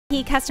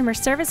Customer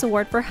Service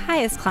Award for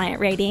highest client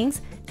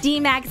ratings,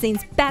 D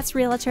Magazine's Best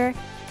Realtor,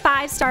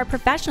 5-star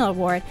Professional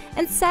Award,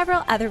 and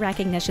several other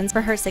recognitions for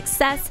her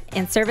success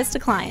and service to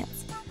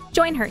clients.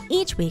 Join her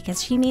each week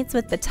as she meets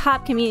with the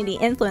top community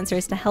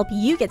influencers to help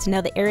you get to know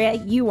the area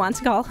you want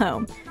to call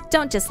home.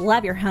 Don't just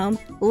love your home,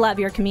 love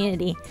your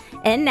community.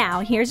 And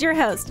now, here's your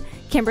host,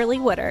 Kimberly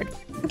Woodard.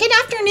 Good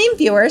afternoon,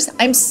 viewers.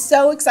 I'm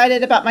so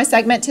excited about my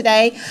segment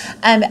today.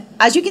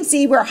 As you can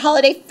see, we're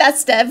holiday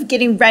festive,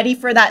 getting ready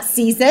for that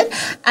season.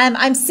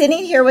 I'm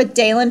sitting here with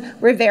Daylen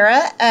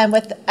Rivera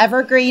with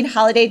Evergreen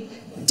Holiday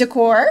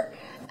Decor.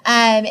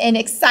 And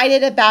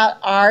excited about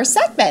our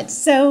segment.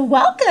 So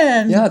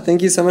welcome. Yeah,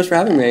 thank you so much for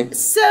having me.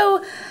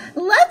 So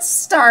let's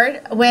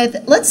start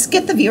with, let's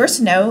get the viewers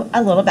to know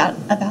a little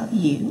about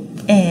you.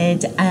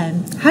 And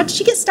how did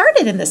you get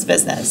started in this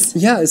business?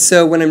 Yeah,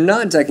 so when I'm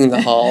not decking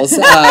the halls,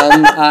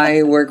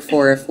 I work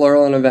for a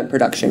floral and event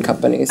production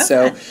company. Okay.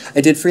 So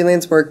I did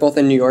freelance work both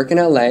in New York and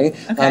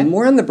LA,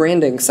 more on the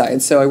branding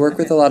side. So I work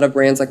with a lot of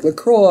brands like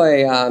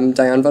LaCroix,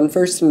 Diane von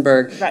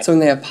Furstenberg. Right. So when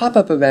they have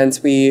pop-up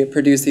events, we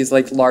produce these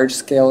like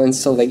large-scale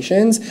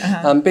installations,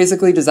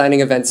 basically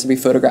designing events to be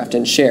photographed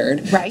and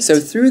shared. Right. So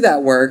through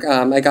that work,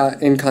 I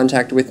got in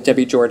contact with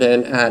Debbie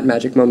Jordan at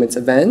Magic Moments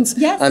Events.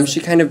 Yes. She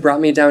kind of brought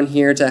me down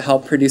here to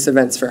help produce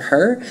events for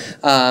her.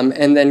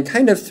 And then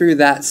kind of through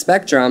that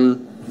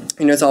spectrum,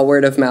 you know, it's all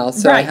word of mouth.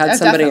 So I had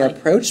somebody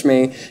approach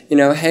me, you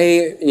know,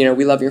 hey, you know,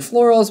 we love your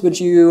florals. Would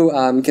you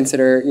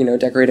consider, you know,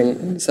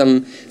 decorating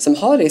some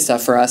holiday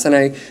stuff for us? And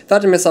I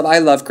thought to myself, I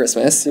love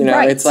Christmas. You know,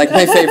 it's like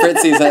my favorite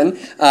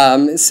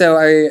season. So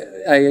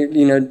I,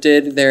 you know,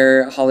 did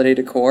their holiday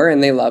decor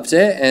and they loved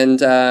it. And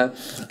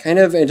kind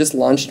of, I just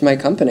launched my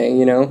company,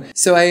 you know.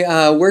 So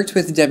I worked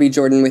with Debbie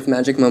Jordan with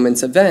Magic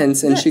Moments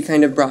Events, and she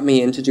kind of brought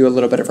me in to do a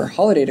little bit of her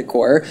holiday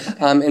decor.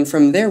 And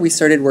from there, we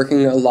started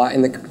working a lot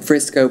in the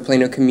Frisco,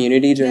 Plano community,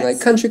 doing like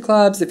country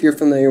clubs, if you're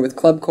familiar with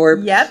Club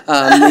Corp. Yep.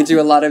 We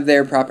do a lot of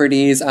their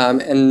properties.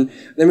 And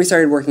then we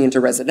started working into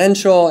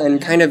residential,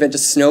 and kind of it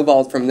just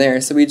snowballed from there.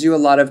 So we do a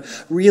lot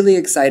of really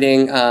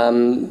exciting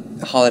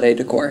holiday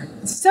decor.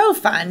 So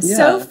fun. Yeah.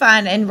 So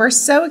fun. And we're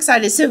so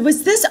excited. So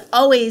was this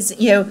always,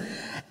 you know,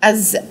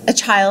 as a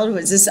child,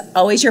 was this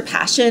always your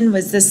passion?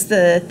 Was this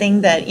the thing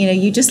that, you know,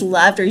 you just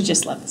loved, or you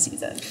just loved the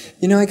season?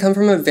 You know, I come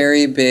from a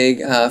very big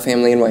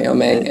family in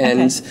Wyoming,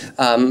 and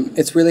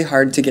it's really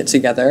hard to get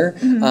together.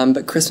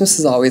 But Christmas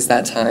is always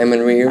that time,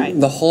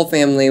 and the whole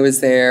family was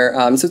there.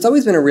 So it's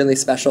always been a really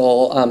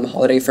special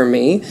holiday for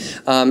me.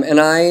 And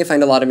I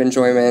find a lot of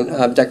enjoyment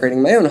of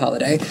decorating my own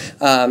holiday.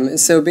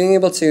 So being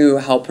able to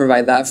help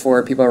provide that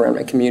for people around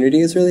my community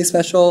is really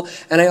special.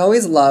 And I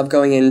always love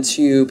going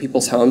into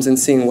people's homes and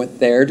seeing what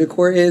their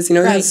decor is. You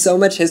know, it has so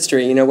much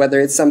history, you know,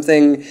 whether it's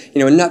something, you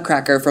know, a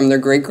nutcracker from their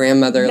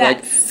great-grandmother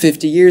like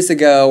 50 years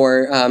ago,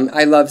 or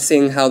I love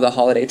seeing how the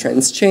holiday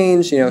trends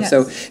change, you know,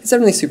 so it's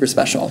definitely super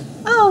special.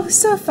 Oh,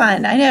 so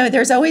fun. I know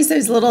there's always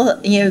those little,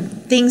 you know,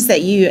 things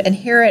that you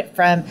inherit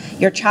from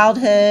your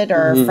childhood,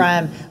 or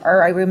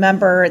or I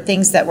remember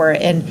things that were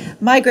in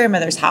my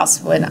grandmother's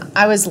house when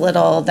I was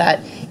little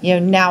that, you know,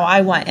 now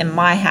I want in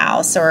my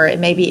house, or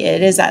maybe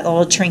it is that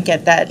little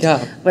trinket that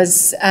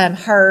was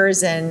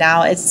hers, and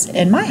now it's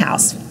in my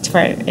house for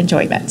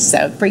enjoyment.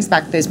 So it brings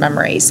back those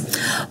memories.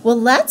 Well,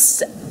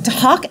 let's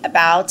talk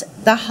about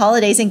the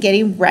holidays and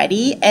getting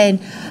ready. And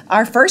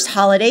our first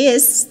holiday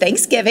is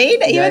Thanksgiving,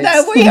 even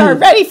though we are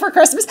ready for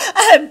Christmas.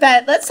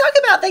 But let's talk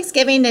about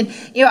Thanksgiving. And,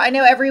 you know, I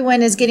know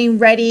everyone is getting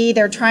ready.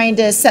 They're trying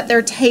to set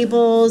their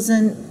tables,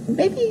 and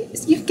maybe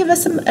you can give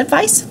us some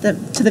advice to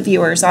the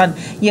viewers on,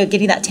 you know,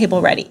 getting that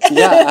table ready.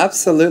 Yeah,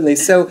 absolutely.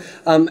 So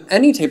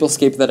any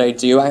tablescape that I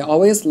do, I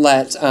always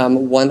let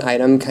one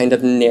item kind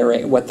of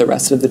narrate what the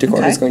rest of the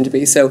decor is going to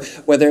be. So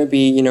whether it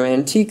be, you know,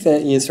 antique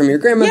that is from your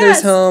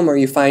grandmother's home, or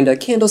you find a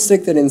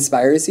candlestick that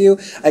inspires you,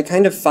 I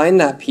kind of find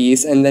that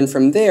piece, and then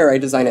from there I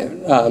design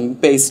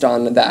it based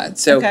on that.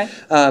 So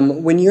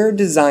when you're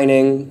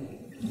designing,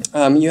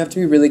 you have to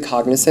be really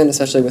cognizant,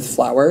 especially with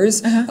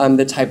flowers,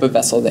 the type of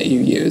vessel that you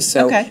use.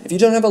 So if you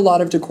don't have a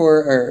lot of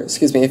decor, or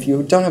excuse me, if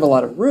you don't have a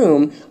lot of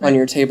room on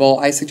your table,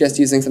 I suggest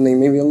using something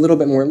maybe a little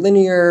bit more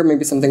linear,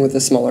 maybe something with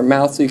a smaller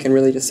mouth, so you can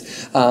really just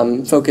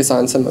focus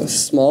on some of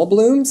those small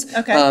blooms.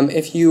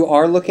 If you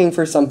are looking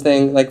for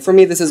something, like for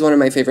me, this is one of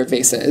my favorite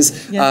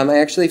vases. I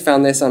actually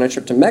found this on a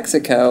trip to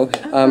Mexico.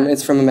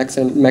 It's from a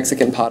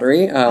Mexican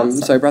pottery,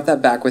 so I brought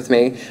that back with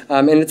me.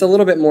 And it's a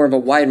little bit more of a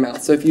wide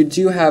mouth. So if you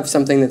do have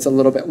something that's a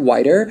little bit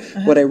wider,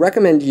 what I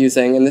recommend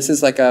using, and this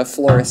is like a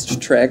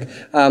florist trick,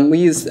 we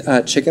use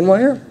chicken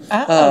wire.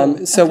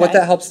 So what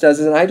that helps does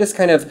is, and I just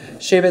kind of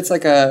shape it's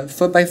like a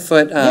foot by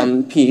foot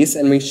piece,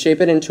 and we shape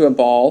it into a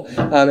ball,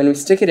 and we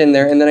stick it in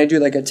there, and then I do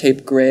like a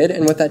tape grid,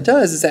 and what that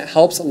does is it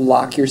helps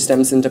lock your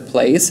stems into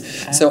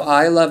place. So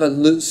I love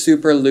a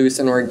super loose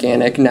and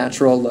organic,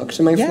 natural look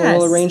to my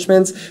floral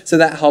arrangements, so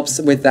that helps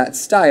with that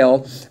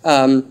style.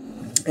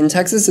 And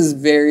Texas is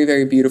very,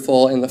 very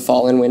beautiful in the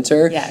fall and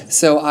winter. Yes.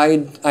 So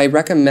I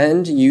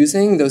recommend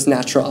using those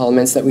natural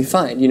elements that we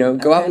find.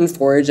 Go out and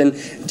forage and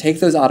take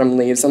those autumn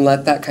leaves and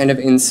let that kind of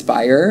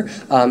inspire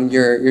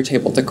your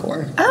table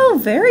decor. Oh,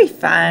 very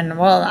fun.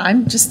 Well,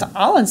 I'm just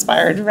all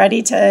inspired,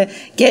 ready to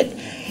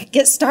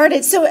get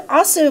started. So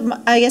also,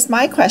 I guess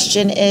my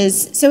question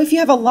is, so if you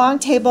have a long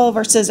table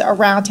versus a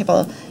round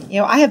table,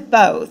 I have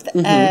both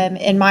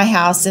in my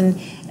house, and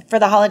for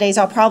the holidays,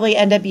 I'll probably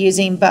end up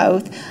using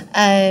both.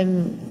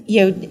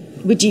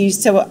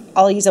 So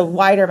I'll use a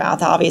wider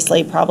mouth,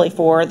 obviously, probably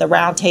for the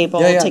round table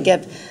to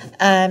give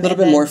a little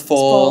bit more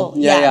full.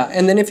 Yeah.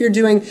 And then if you're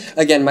doing,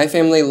 again, my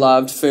family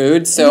loved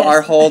food, so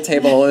our whole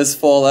table is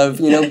full of,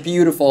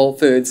 beautiful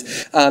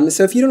foods.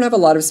 So if you don't have a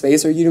lot of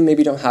space, or you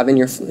maybe don't have in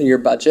your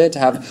budget to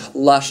have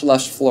lush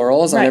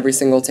florals on every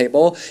single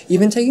table,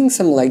 even taking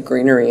some light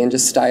greenery and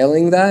just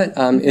styling that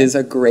is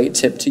a great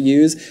tip to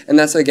use. And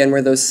that's, again,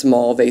 where those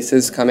small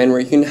vases come in, where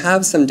you can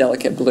have some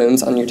delicate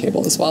blooms on your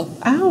table as well.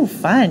 Oh,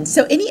 fun.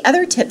 So any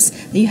other tips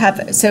that you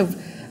have? So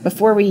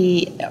before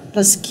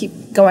let's keep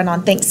going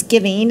on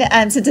Thanksgiving,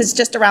 since it's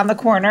just around the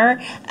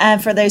corner,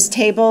 for those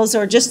tables,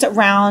 or just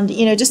around,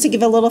 just to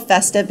give a little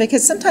festive,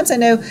 because sometimes I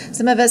know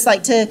some of us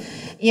like to,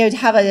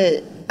 have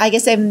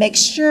a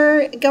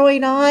mixture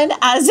going on,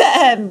 as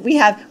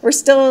we're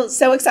still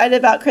so excited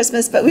about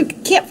Christmas, but we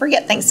can't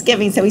forget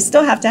Thanksgiving, so we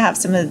still have to have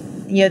some of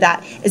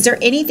that. Is there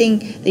anything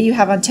that you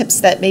have on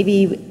tips that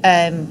maybe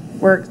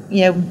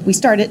we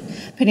started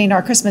putting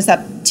our Christmas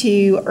up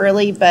too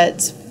early,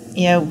 but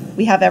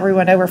we have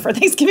everyone over for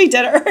Thanksgiving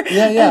dinner?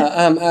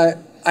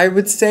 I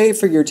would say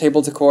for your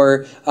table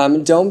decor,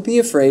 don't be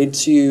afraid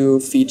to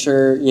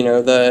feature,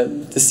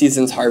 the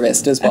season's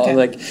harvest as well.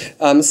 Like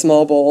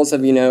small bowls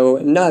of,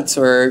 nuts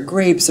or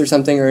grapes or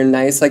something are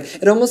nice. Like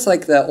it almost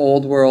like the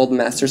old world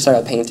master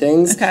style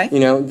paintings.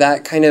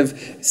 That kind of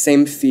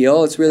same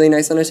feel. It's really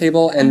nice on a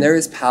table, and there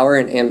is power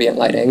in ambient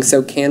lighting.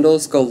 So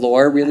candles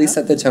galore really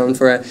set the tone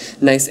for a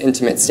nice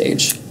intimate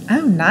stage.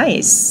 Oh,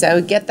 nice.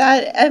 So get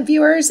that,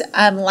 viewers.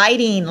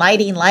 Lighting.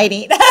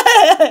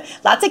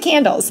 Lots of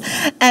candles.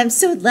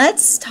 So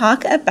let's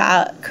talk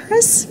about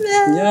Christmas.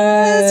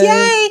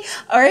 Yay!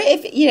 Or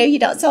if you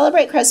don't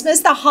celebrate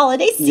Christmas, the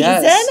holiday season.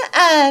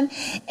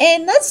 Yes.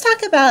 And let's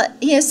talk about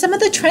some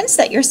of the trends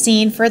that you're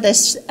seeing for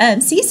this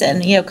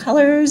season.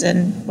 Colors,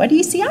 and what do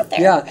you see out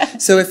there? Yeah.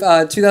 So if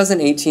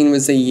 2018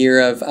 was a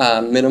year of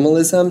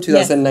minimalism,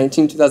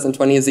 2019,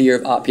 2020 is a year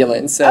of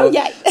opulence. So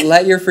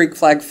let your freak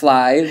flag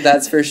fly.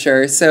 That's for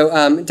sure.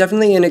 So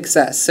definitely in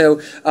excess. So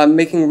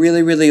making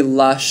really, really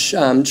lush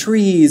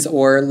trees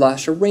or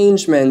lush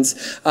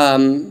arrangements.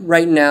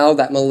 Right now,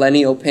 that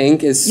millennial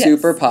pink is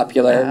super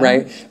popular,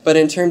 right? But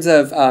in terms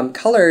of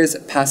colors,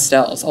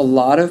 pastels. A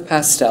lot of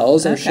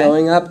pastels are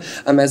showing up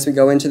as we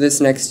go into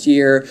this next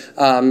year.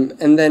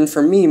 And then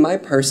for me, my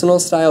personal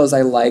style is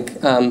I like,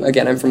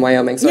 again, I'm from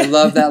Wyoming, so I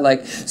love that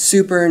like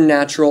super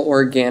natural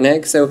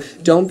organic. So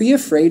don't be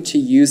afraid to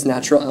use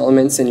natural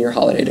elements in your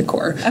holiday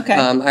decor.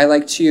 I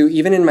like to,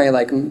 even in my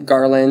like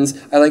garlands,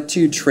 I like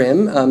to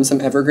trim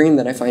some evergreen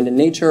that I find in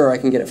nature, or I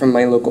can get it from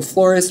my local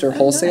florist or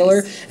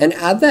wholesaler, and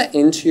add that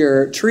into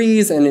your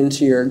trees and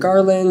into your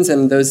garlands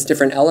and those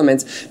different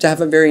elements to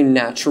have a very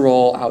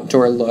natural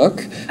outdoor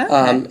look.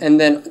 And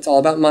then it's all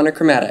about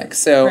monochromatic.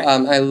 So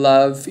I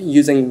love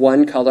using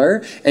one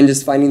color and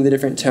just finding the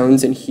different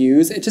tones and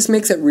hues. It just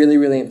makes it really,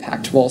 really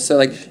impactful. So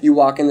like you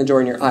walk in the door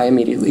and your eye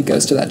immediately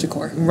goes to that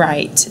decor.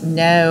 Right.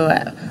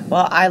 No.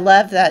 Well, I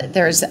love that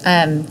there's,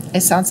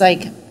 it sounds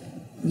like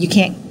you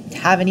can't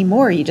have any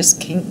more. You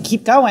just can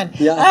keep going.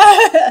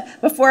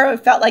 Before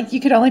it felt like you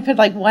could only put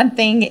like one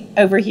thing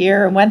over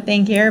here and one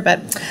thing here, but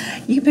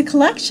you can put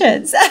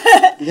collections.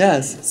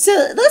 Yes. So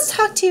let's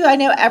talk to, I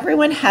know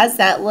everyone has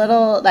that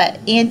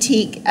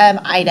antique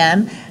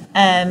item.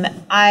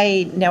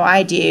 I know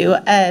I do,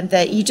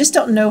 that you just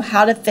don't know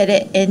how to fit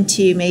it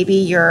into maybe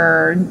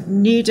your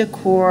new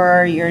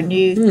decor, your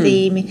new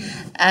theme.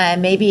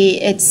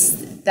 Maybe it's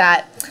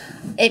that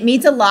it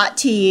means a lot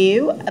to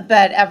you,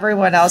 but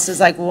everyone else is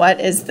like, what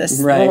is this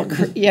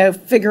little,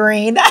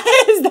 figurine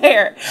that is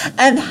there?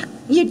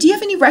 Do you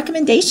have any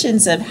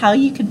recommendations of how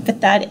you can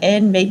fit that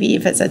in? Maybe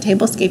if it's a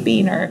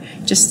tablescaping or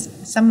just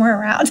somewhere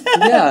around.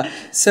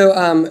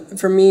 So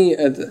for me,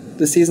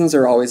 the seasons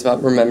are always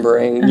about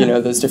remembering,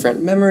 those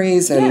different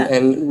memories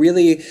and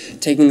really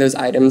taking those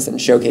items and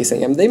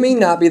showcasing them. They may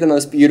not be the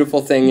most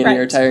beautiful thing in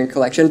your entire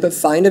collection, but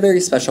find a very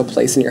special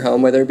place in your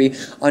home, whether it be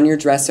on your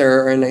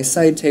dresser or a nice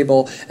side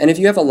table. And if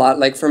you have a lot,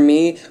 like for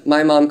me,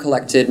 my mom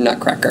collected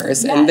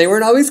nutcrackers, and they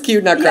weren't always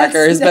cute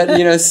nutcrackers,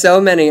 but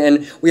so many,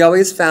 and we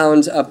always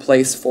found a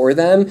place for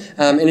them.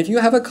 And if you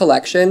have a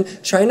collection,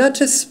 try not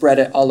to spread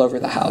it all over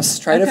the house.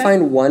 Try to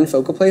find one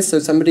focal place so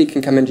somebody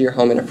can come into your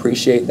home and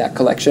appreciate that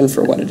collection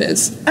for what it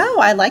is. Oh,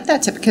 I like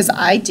that tip, because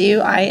I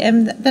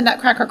am the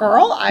nutcracker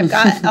girl. I've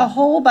got a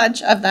whole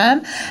bunch of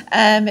them.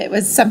 It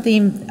was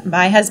something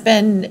my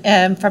husband,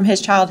 from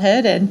his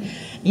childhood, and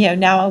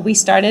now we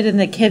started and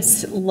the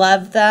kids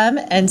love them,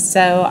 and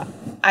so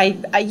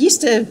I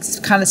used to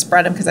kind of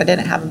spread them because I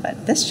didn't have them,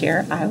 but this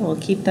year I will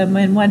keep them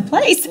in one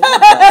place.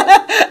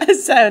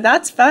 So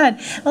that's fun.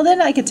 Well,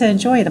 then I get to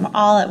enjoy them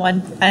all at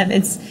one.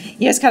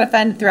 It's kind of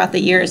fun throughout the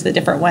years, the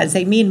different ones.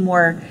 They mean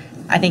more,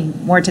 I think,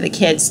 more to the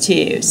kids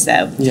too.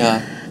 So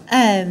yeah.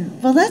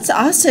 Well, let's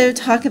also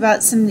talk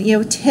about some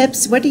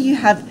tips. What do you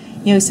have?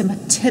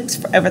 Some tips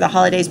for over the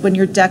holidays when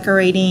you're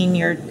decorating,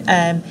 you're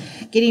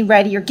getting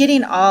ready, you're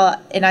getting all,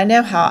 and I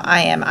know how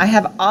I am. I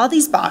have all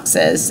these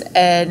boxes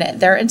and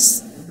they're in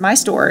my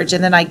storage,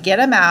 and then I get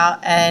them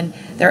out and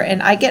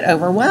I get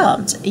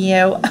overwhelmed,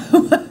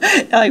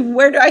 like,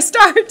 where do I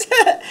start?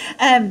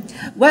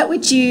 What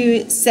would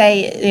you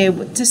say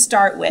to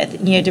start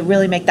with, to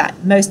really make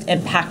that most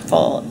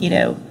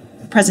impactful,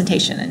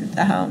 presentation in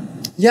the home?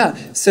 Yeah,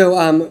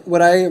 so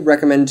what I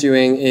recommend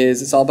doing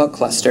is it's all about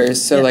clusters.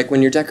 So like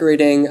when you're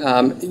decorating,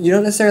 you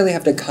don't necessarily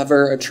have to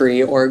cover a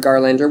tree or a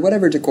garland or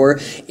whatever decor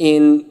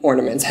in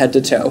ornaments head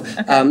to toe.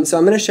 Okay. So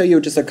I'm going to show you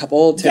just a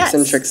couple tips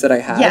and tricks that I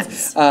have.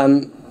 Yes.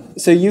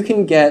 So you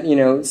can get,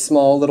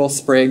 small little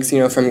sprigs,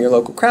 from your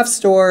local craft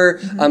store.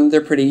 Mm-hmm. They're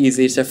pretty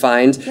easy to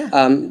find.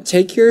 Yeah.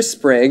 Take your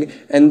sprig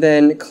and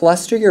then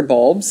cluster your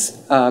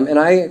bulbs. And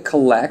I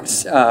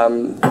collect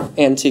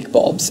antique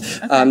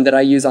bulbs that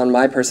I use on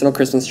my personal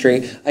Christmas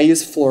tree. I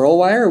use floral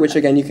wire, which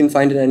again you can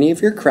find at any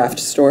of your craft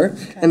store.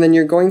 Okay. And then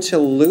you're going to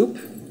loop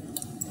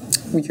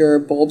your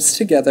bulbs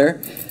together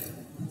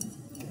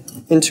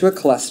into a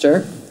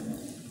cluster.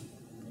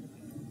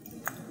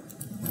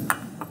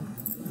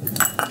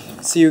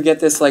 So you get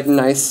this like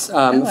nice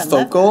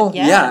focal,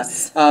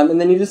 yes.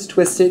 And then you just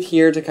twist it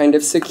here to kind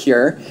of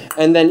secure,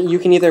 and then you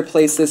can either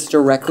place this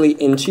directly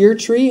into your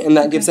tree, and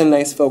that gives a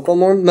nice focal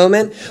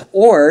moment,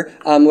 or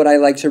what I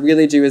like to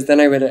really do is then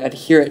I would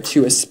adhere it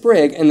to a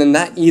sprig, and then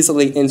that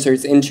easily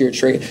inserts into your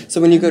tree. So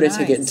when you go to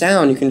take it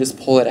down, you can just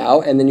pull it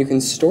out, and then you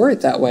can store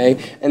it that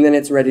way, and then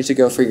it's ready to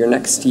go for your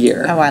next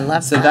year. Oh, I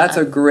love that. So that's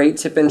a great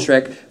tip and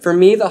trick. For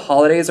me, the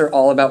holidays are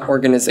all about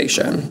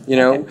organization.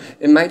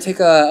 It might take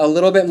a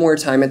little bit more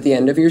time at the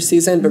end of your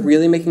season, but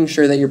really making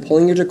sure that you're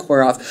pulling your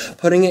decor off,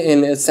 putting it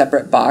in a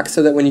separate box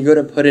so that when you go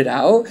to put it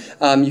out,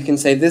 you can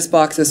say this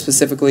box is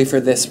specifically for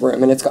this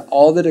room, and it's got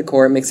all the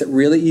decor. It makes it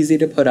really easy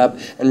to put up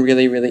and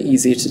really, really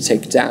easy to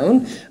take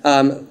down.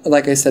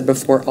 Like I said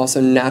before,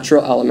 also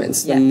natural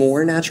elements. The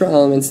more natural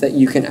elements that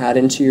you can add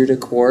into your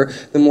decor,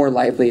 the more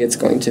lively it's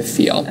going to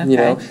feel.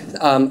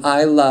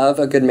 I love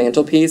a good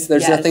mantelpiece.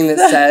 There's nothing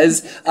that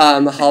says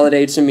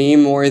holiday to me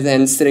more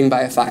than sitting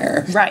by a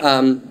fire.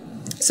 Right.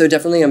 So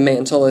definitely a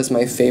mantle is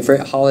my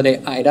favorite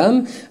holiday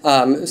item.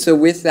 So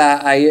with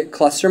that, I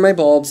cluster my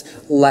bulbs.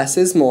 Less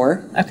is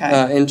more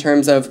in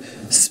terms of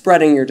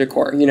spreading your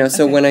decor.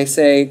 So when I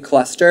say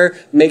cluster,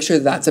 make sure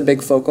that's a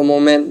big focal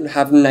moment.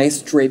 Have nice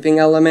draping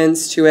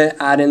elements to it.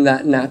 Add in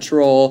that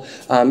natural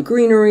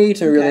greenery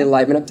to really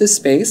liven up the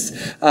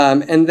space.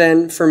 And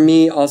then for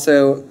me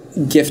also,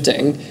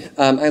 gifting.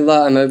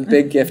 I'm a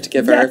big gift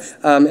giver. Yes.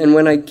 And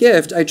when I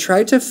gift, I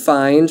try to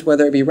find,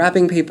 whether it be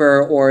wrapping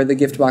paper or the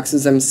gift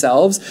boxes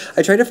themselves,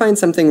 I try to find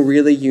something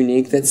really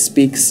unique that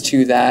speaks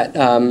to that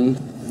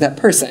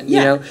person,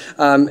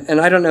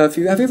 and I don't know if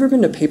have you ever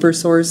been to Paper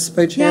Source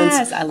by chance?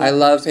 Yes, I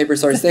love Paper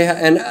Source.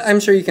 And I'm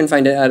sure you can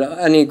find it at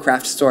any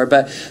craft store,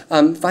 but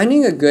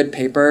finding a good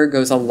paper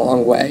goes a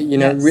long way,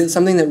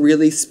 something that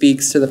really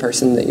speaks to the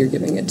person that you're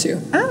giving it to.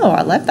 Oh,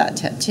 I love that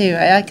tip too,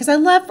 because I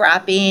love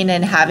wrapping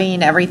and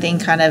having everything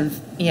kind of,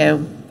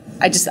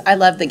 I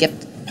love the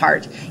gift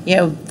part,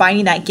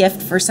 finding that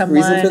gift for someone.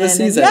 Reason for the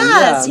season.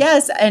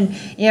 Yes. And,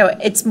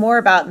 it's more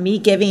about me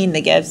giving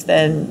the gifts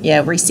than,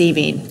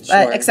 receiving.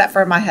 Sure. Except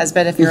for my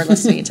husband, if you're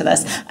listening to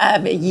this,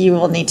 you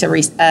will need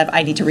to,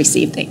 I need to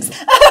receive things.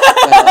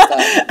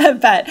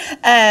 But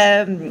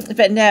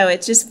no,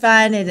 it's just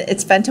fun, and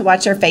it's fun to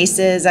watch their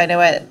faces. I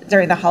know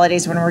during the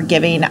holidays when we're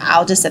giving,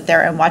 I'll just sit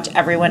there and watch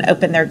everyone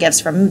open their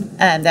gifts from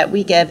that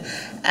we give,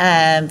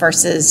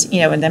 versus,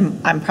 and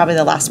then I'm probably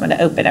the last one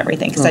to open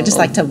everything because I just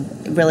like to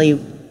really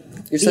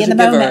be in the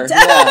moment.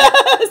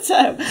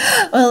 So,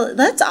 well,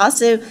 that's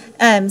also,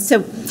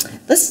 so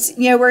let's,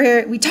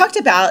 we talked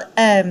about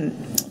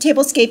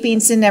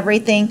tablescapings and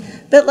everything,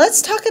 but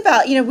let's talk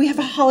about, we have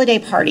a holiday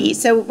party.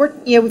 So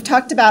we've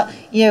talked about,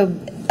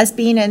 us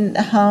being in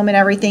the home and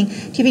everything. Do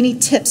you have any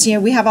tips?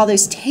 We have all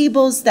those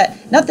tables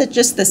not that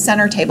just the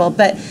center table,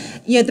 but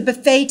the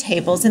buffet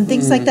tables and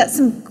things like that.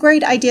 Some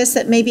great ideas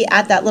that maybe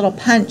add that little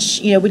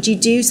punch. Would you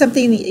do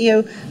something,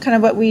 kind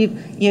of what we've,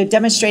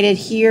 demonstrated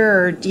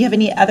here, or do you have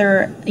any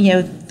other,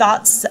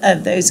 thoughts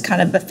of those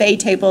kind of buffet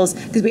tables?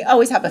 Because we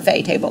always have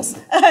buffet tables.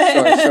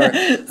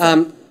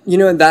 Sure.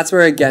 That's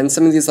where, again,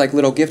 some of these like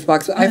little gift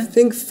boxes, I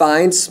think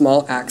find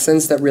small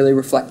accents that really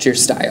reflect your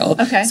style.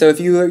 Okay. So if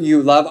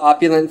you love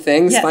opulent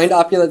things, find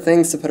opulent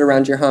things to put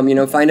around your home.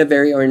 Find a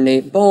very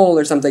ornate bowl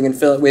or something and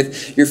fill it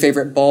with your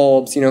favorite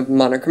bulbs,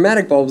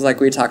 monochromatic bulbs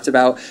like we talked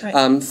about. Right.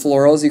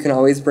 Florals you can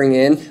always bring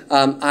in.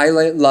 I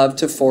love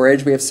to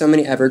forage. We have so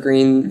many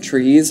evergreen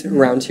trees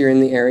around here in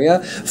the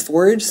area.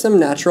 Forage some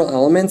natural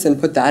elements and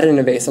put that in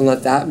a vase and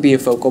let that be a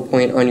focal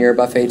point on your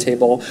buffet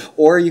table.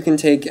 Or you can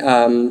take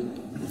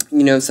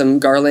some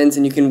garlands,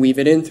 and you can weave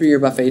it in through your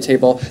buffet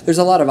table. There's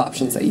a lot of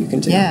options that you can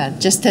do. Yeah,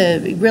 just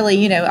to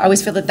really, I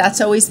always feel that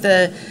that's always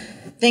the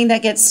thing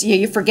that gets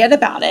you forget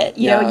about it.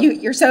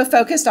 You're so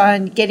focused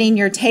on getting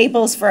your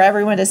tables for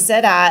everyone to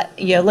sit at,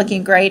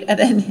 looking great, and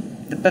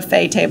then the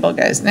buffet table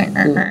goes.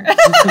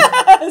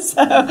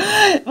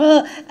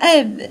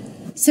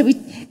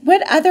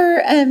 What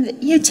other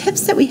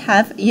tips that we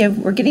have?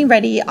 We're getting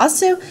ready.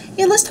 Also,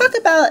 let's talk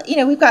about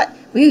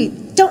we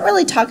don't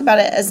really talk about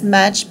it as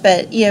much,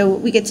 but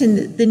we get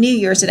to the New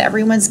Year's and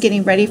everyone's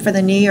getting ready for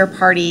the New Year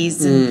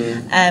parties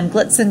and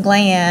glitz and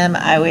glam.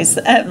 I always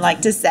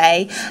like to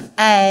say,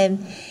 and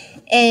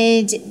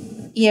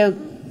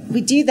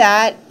we do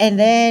that, and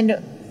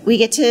then we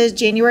get to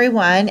January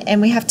 1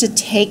 and we have to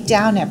take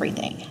down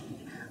everything.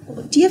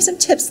 Do you have some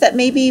tips that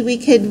maybe we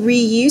could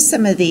reuse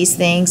some of these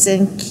things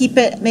and keep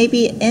it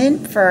maybe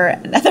in for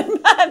another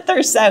month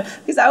or so?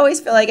 Because I always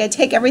feel like I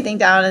take everything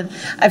down and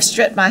I've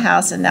stripped my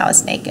house and now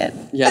it's naked.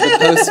 Yeah,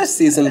 the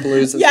post-season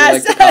blues, as we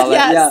like to call it.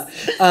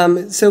 Yes.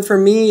 Yeah. So for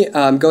me,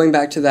 going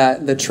back to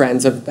the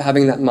trends of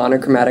having that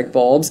monochromatic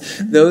bulbs,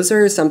 those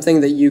are something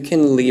that you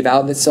can leave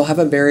out that still have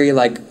a very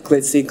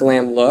glitzy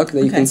glam look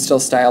that you can still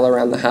style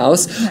around the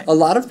house. Okay. A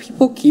lot of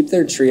people keep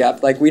their tree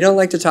up. We don't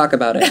like to talk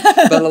about it,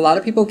 but a lot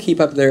of people keep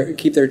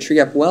their tree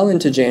up well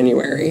into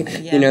January.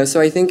 Yeah. So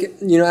I think,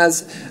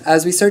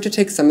 as we start to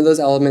take some of those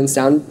elements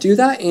down, do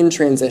that in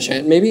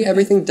transition. Maybe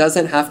everything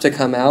doesn't have to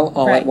come out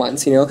all at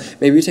once.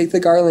 Maybe take the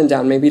garland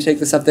down, maybe take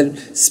the stuff that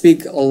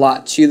speak a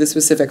lot to the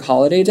specific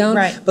holiday down,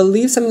 but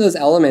leave some of those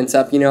elements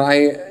up.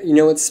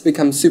 What's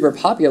become super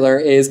popular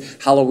is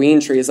Halloween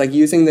trees,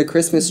 using the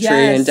Christmas tree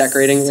and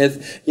decorating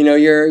with,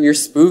 your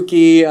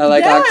spooky,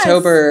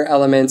 October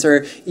elements,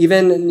 or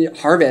even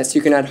harvest.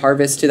 You can add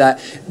harvest to that.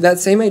 That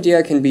same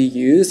idea can be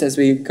used as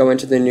we go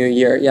into the new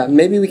year. Yeah,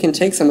 maybe we can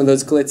take some of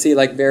those glitzy,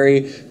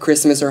 very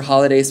Christmas or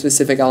holiday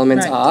specific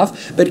elements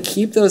off, but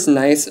keep those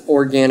nice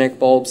organic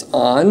bulbs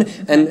on,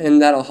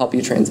 and that'll help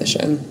you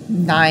transition.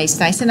 Nice.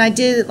 And I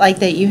did like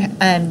that you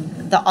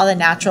all the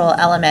natural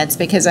elements,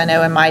 because I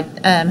know in my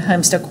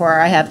home decor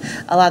I have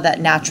a lot of that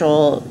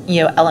natural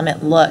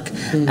element look,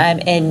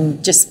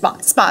 and just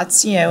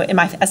spots in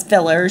my as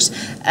fillers.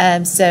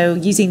 So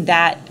using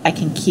that, I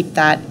can keep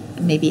that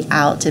maybe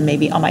out and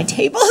maybe on my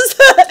tables.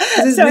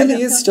 This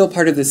really is still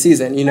part of the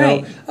season,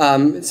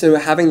 so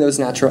having those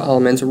natural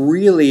elements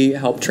really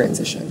help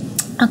transition.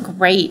 Oh,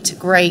 great.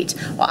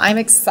 Well, I'm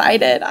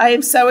excited. I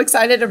am so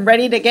excited. I'm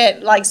ready to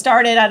get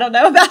started. I don't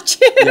know about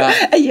you.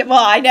 Yeah.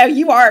 Well, I know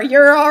you are.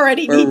 You're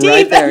already knee deep.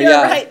 Right there,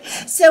 right.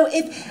 So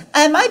if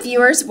my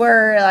viewers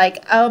were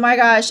like, oh my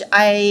gosh,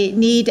 I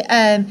need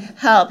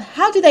help,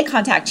 how do they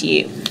contact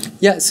you?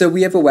 Yeah, so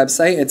we have a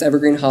website. It's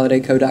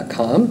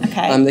evergreenholidayco.com.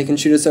 Okay. They can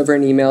shoot us over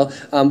an email.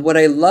 What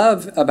I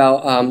love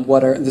about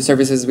what are the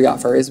services we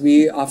offer is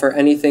we offer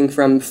anything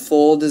from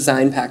full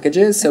design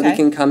packages. So we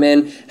can come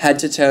in head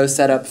to toe,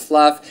 set up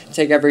fluff,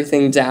 take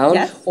everything down.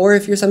 Yes. Or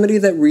if you're somebody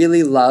that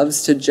really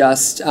loves to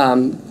just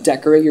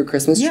decorate your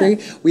Christmas tree,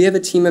 we have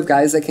a team of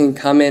guys that can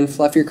come in,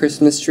 fluff your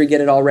Christmas tree,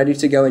 get it all ready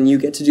to go, and you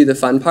get to do the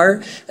fun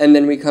part. And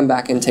then we come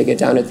back and take it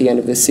down at the end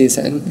of the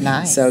season.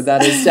 Nice. So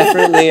that is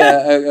definitely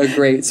a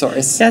great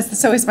source. Yes.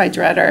 So is my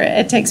dreader.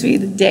 It takes me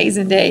days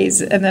and days,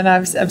 and then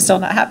I'm still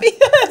not happy.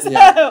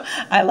 So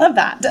I love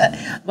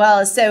that.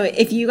 Well, so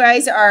if you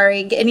guys are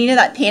getting into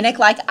that panic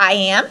like I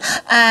am,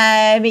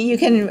 you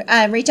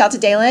can reach out to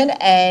Daylen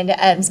and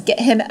get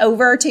him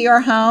over to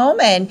your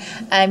home and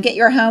get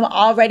your home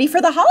all ready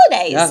for the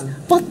holidays. Yeah.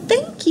 Well,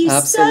 thank you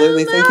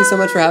Absolutely. so much. Thank you so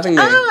much for having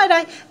me. Oh,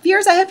 and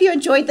viewers, I hope you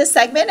enjoyed this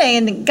segment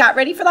and got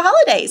ready for the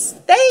holidays.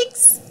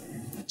 Thanks.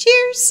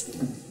 Cheers.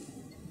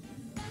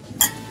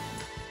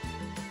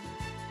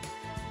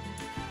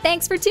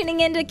 Thanks for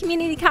tuning in to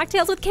Community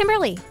Cocktails with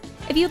Kimberly.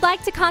 If you'd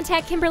like to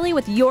contact Kimberly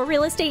with your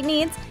real estate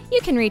needs, you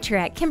can reach her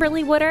at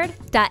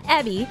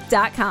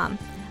kimberlywoodard.ebby.com.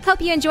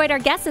 Hope you enjoyed our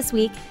guests this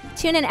week.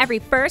 Tune in every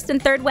first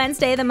and third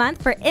Wednesday of the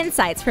month for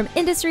insights from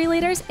industry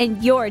leaders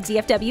in your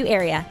DFW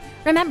area.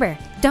 Remember,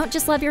 don't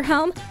just love your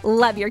home,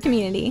 love your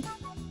community.